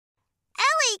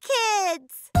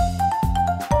Kids!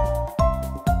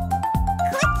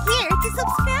 Click here to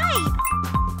subscribe!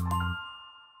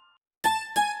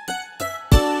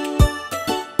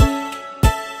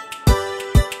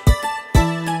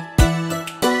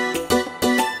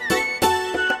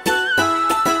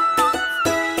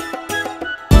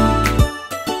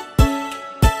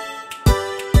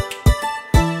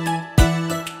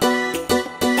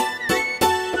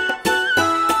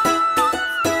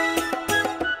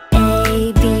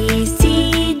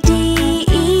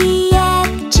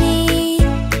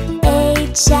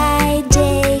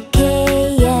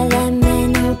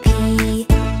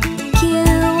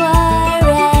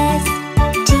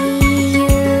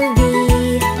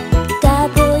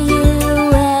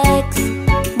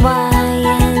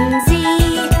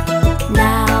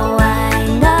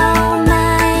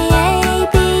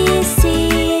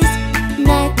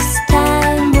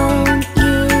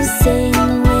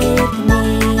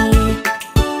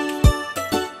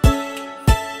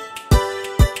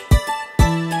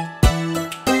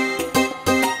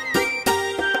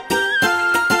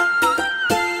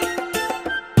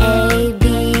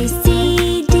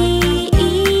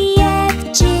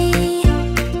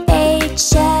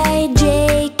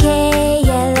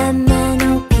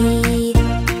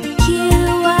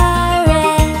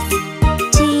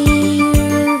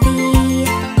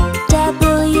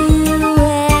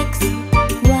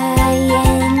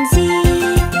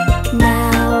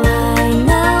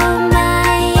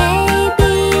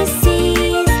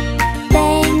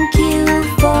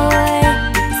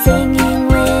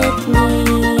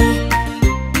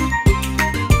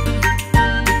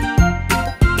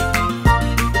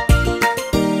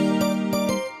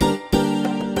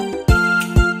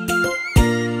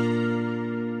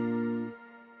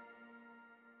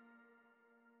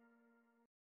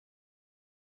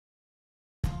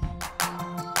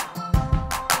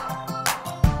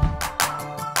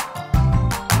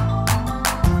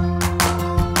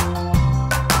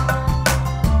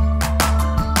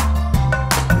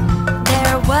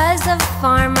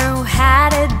 Farmer who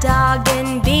had a dog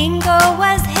and Bingo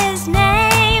was his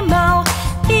name. Oh,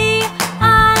 B-I-N-G-O,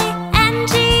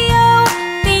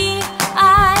 B-I-N-G-O,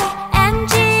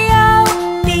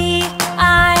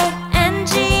 B-I-N-G-O,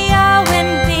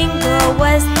 and Bingo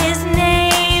was his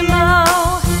name.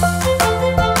 Oh.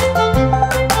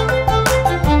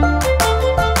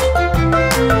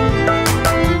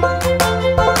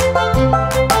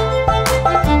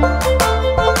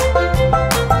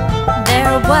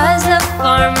 There was a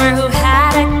farmer who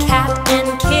had a cat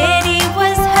and Kitty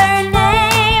was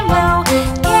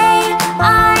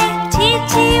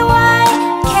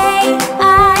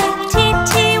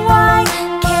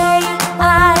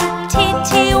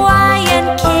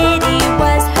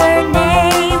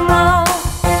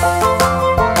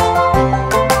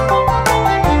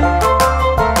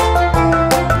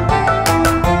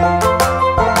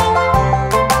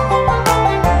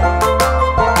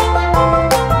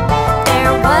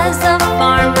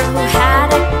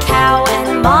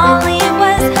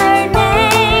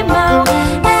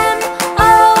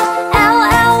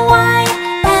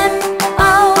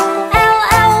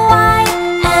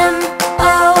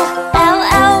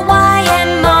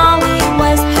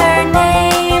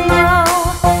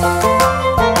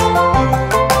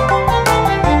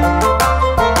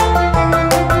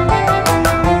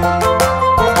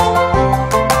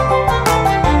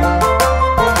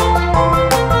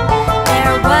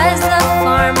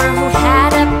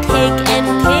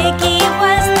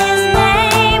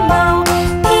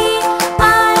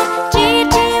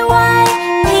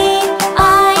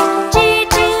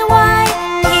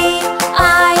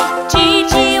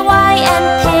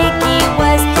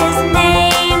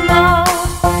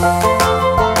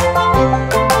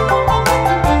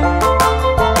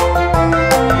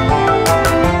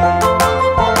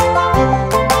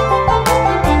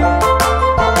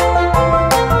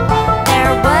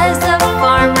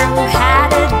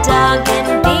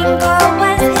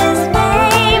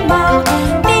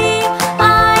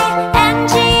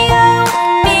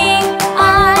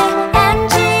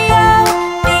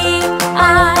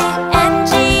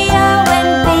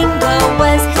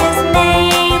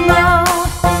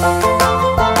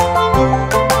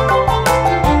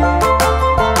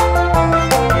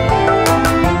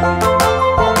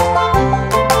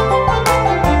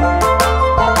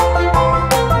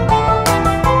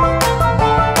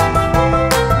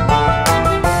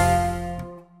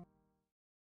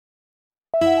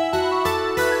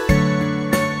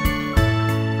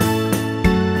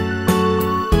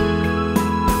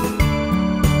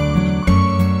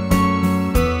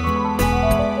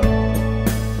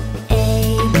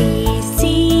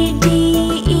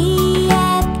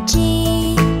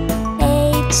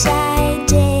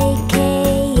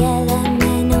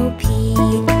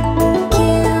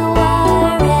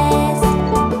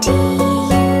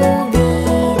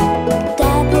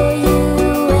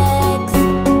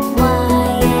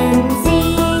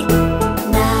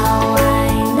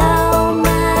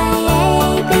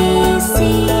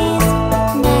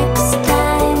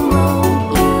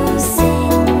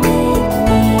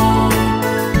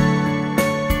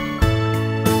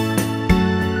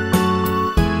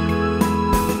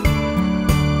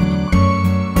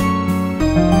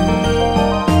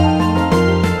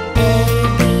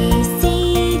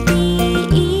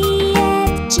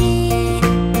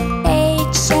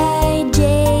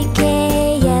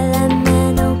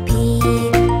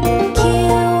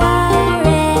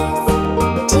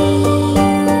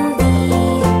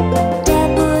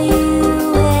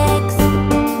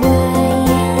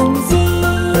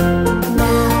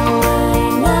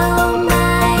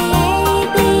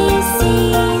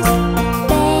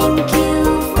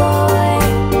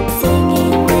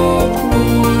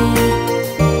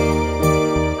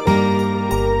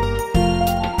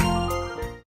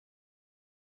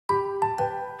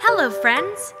Hello,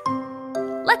 friends!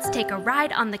 Let's take a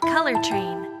ride on the color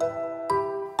train.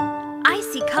 I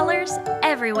see colors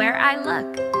everywhere I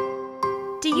look.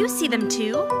 Do you see them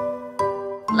too?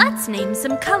 Let's name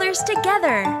some colors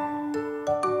together.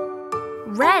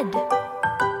 Red,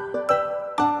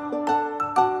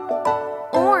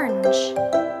 orange,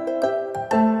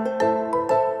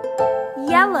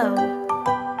 yellow,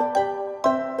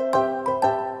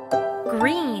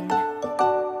 green,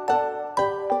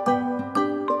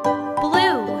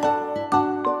 blue,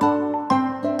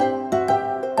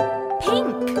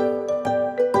 pink,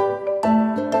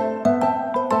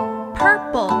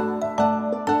 purple,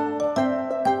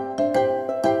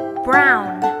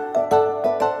 brown,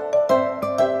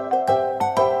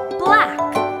 black,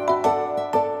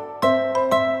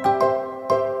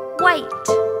 white.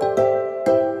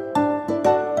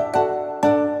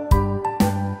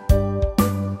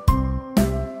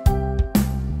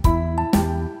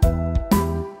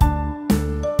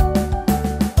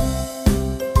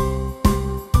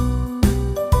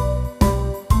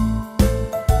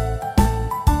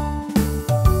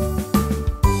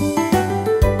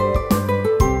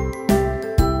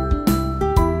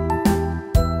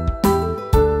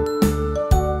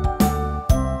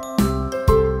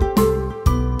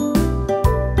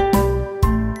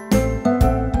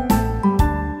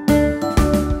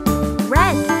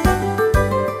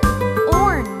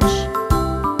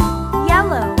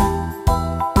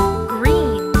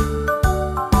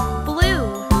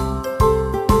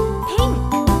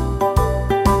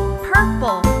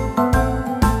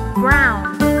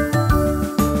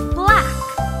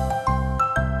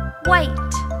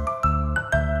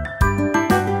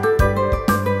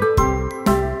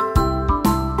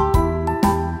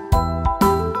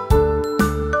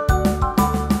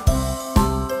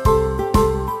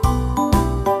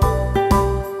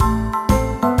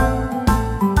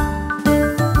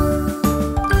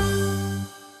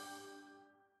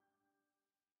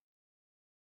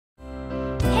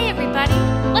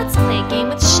 Let's play a game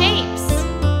with shapes.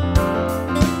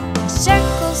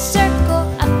 Circle, circle,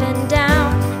 up and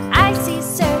down. I see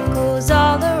circles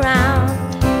all around.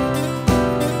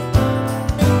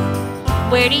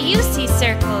 Where do you see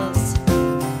circles?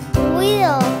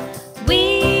 Wheel.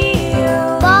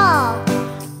 Wheel. Ball.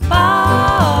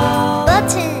 Ball.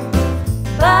 Button.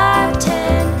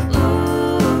 Button.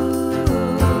 Ooh.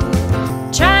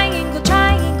 Triangle,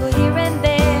 triangle, here and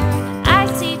there. I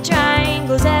see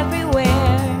triangles everywhere.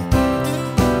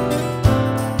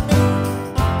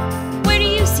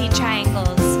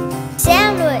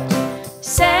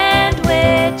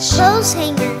 Clothes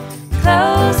hanger.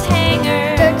 Clothes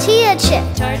hanger. Tortilla chip.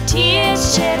 Tortilla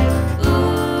chip.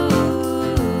 Ooh.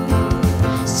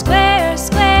 Square,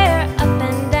 square, up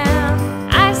and down.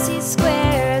 I see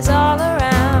squares all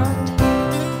around.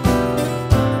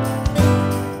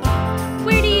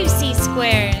 Where do you see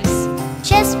squares?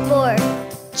 Chessboard.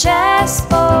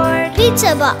 Chessboard.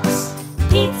 Pizza box.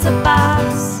 Pizza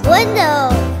box.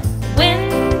 Window. Window.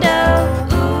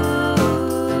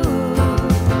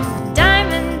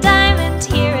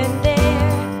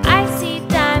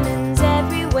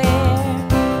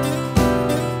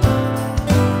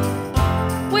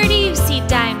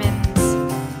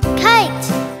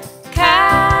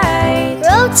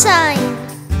 Road sign.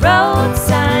 Road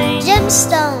sign.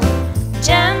 Gemstone.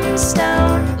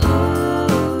 Gemstone.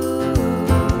 Ooh.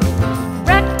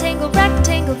 Rectangle,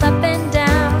 rectangle, up and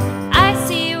down. I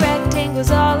see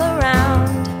rectangles all around.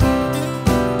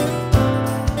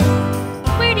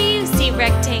 Where do you see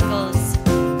rectangles?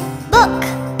 Book.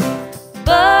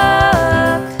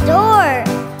 Book. Door.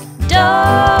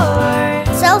 Door.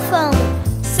 Cell phone.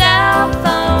 Cell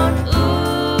phone.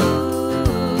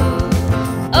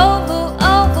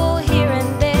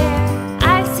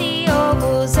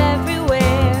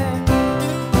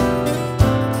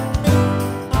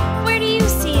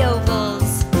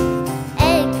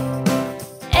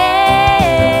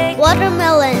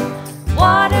 Watermelon.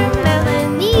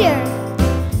 Watermelon. Near.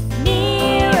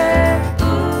 Nearer.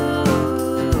 Ooh.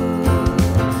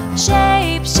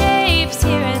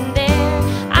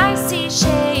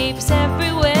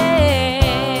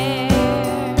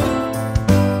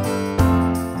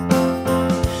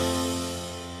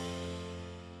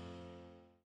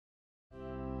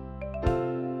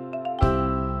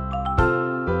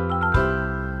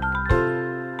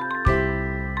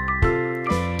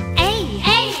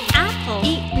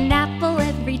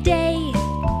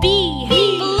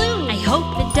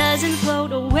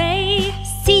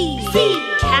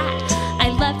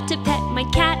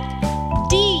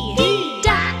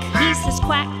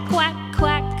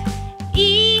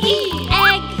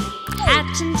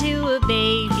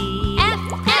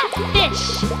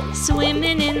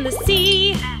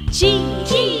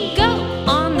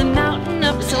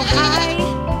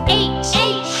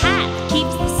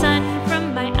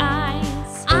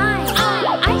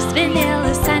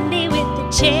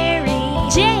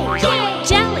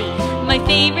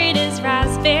 favorite is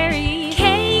raspberry.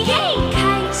 K,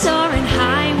 kite, soaring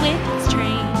high with its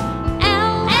train.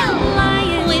 L,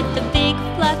 lion with a big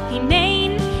fluffy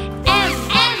mane.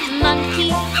 M,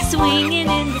 monkey, swinging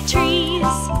in the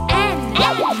trees. N,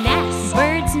 nest,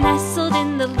 birds nestled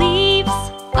in the leaves.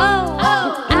 O,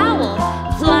 owl,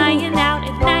 flying out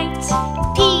at night.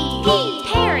 P,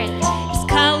 parrot, his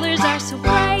colors are so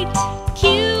bright. Q,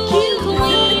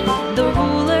 queen, the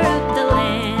ruler of the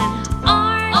land.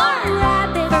 R,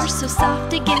 rabbit, fur so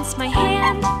soft against my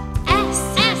hand. S,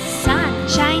 sun,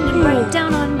 shining bright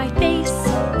down on my face.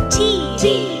 T,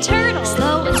 turtle,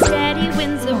 slow and steady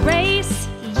wins the race.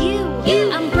 U,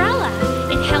 umbrella,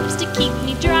 it helps to keep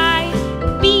me dry.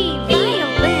 B,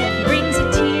 violin, brings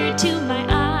a tear to my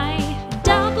eye.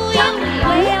 W,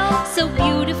 whale, so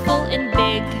beautiful and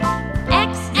big.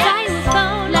 X,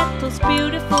 xylophone, let those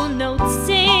beautiful notes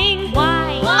sing. Y,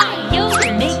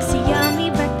 yogurt, makes a yummy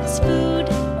breakfast food.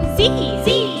 Z,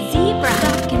 zebra,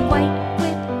 black and white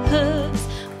with hooves.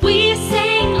 We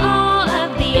sang all of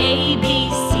the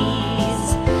ABCs.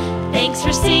 Thanks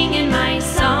for singing my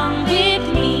song with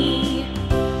me.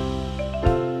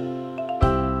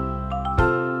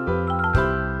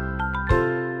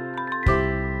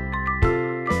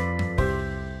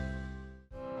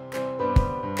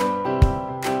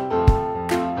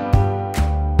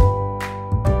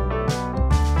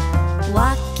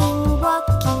 Walking,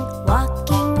 walking,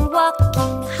 walking,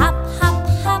 walking. Hop, hop,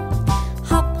 hop,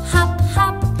 hop, hop,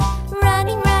 hop.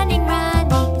 Running, running,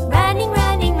 running, running,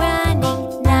 running,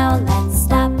 running. Now let's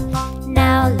stop,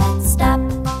 now let's stop.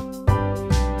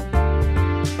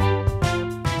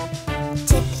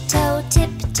 Tiptoe,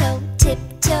 tiptoe,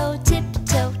 tiptoe,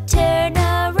 tiptoe. Turn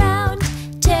around,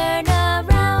 turn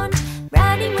around.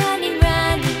 Running, running,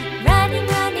 running, running,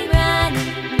 running,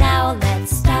 running. Now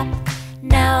let's stop,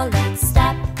 now let's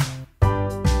stop.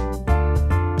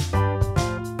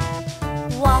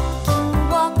 Walking,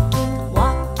 walking,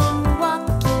 walking,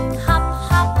 walking. Hop,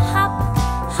 hop, hop,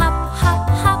 hop, hop,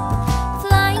 hop.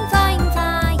 Flying, flying,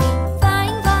 flying,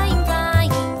 flying, flying,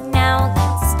 flying. Now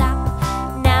let's stop,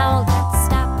 now let's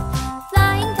stop.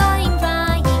 Flying, flying,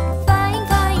 flying, flying,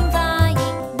 flying,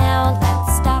 flying. Now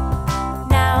let's stop,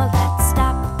 now let's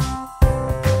stop.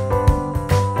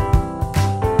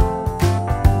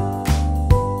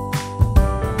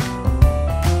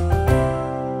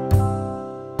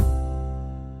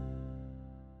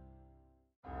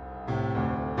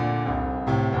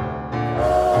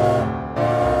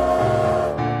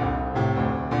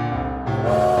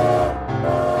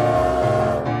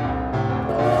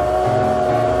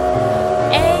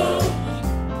 A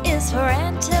is for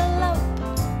antelope.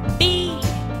 B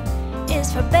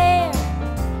is for bear.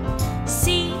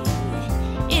 C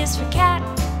is for cat.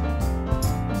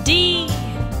 D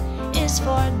is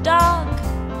for dog.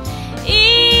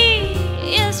 E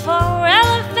is for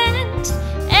elephant.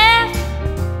 F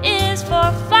is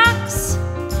for fox.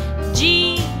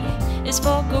 G is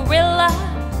for gorilla.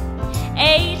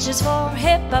 H is for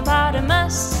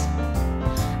hippopotamus.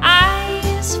 I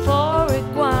is for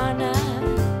iguana.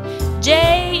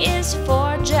 J is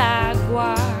for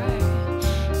jaguar.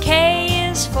 K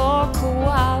is for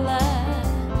koala.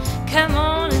 Come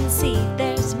on and see,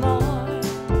 there's more.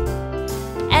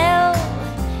 L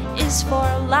is for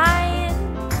lion.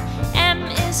 M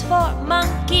is for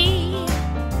monkey.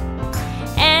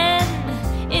 N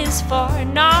is for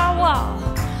narwhal.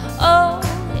 O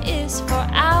is for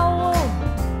owl.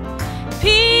 P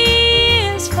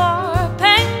is for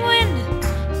penguin.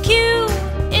 Q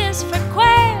is for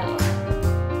quail.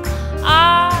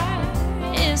 R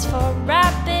is for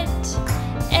rabbit.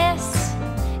 S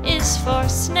is for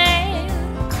snail.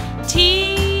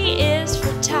 T is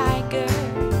for tiger.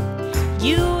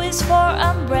 U is for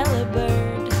umbrella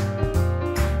bird.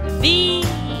 V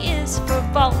is for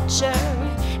vulture.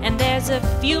 And there's a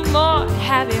few more,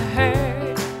 have you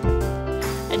heard?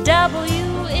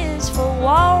 W is for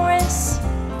walrus.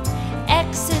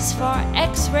 X is for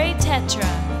X-ray tetra.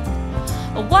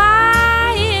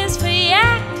 Y is for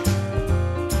yak.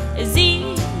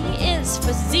 Z is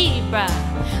for zebra.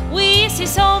 We see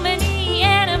so many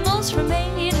animals from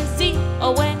A to